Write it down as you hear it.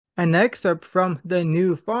An excerpt from The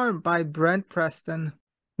New Farm by Brent Preston.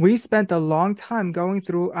 We spent a long time going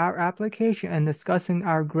through our application and discussing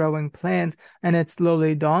our growing plans, and it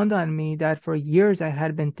slowly dawned on me that for years I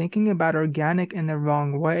had been thinking about organic in the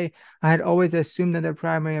wrong way. I had always assumed that the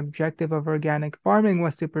primary objective of organic farming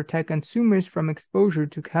was to protect consumers from exposure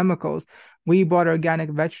to chemicals. We bought organic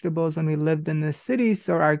vegetables when we lived in the city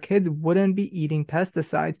so our kids wouldn't be eating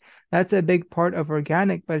pesticides. That's a big part of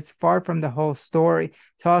organic, but it's far from the whole story.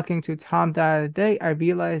 Talking to Tom the other day, I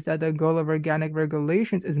realized that the goal of organic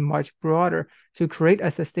regulations is much broader: to create a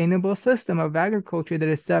sustainable system of agriculture that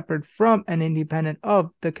is separate from and independent of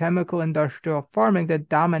the chemical industrial farming that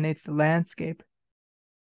dominates the landscape.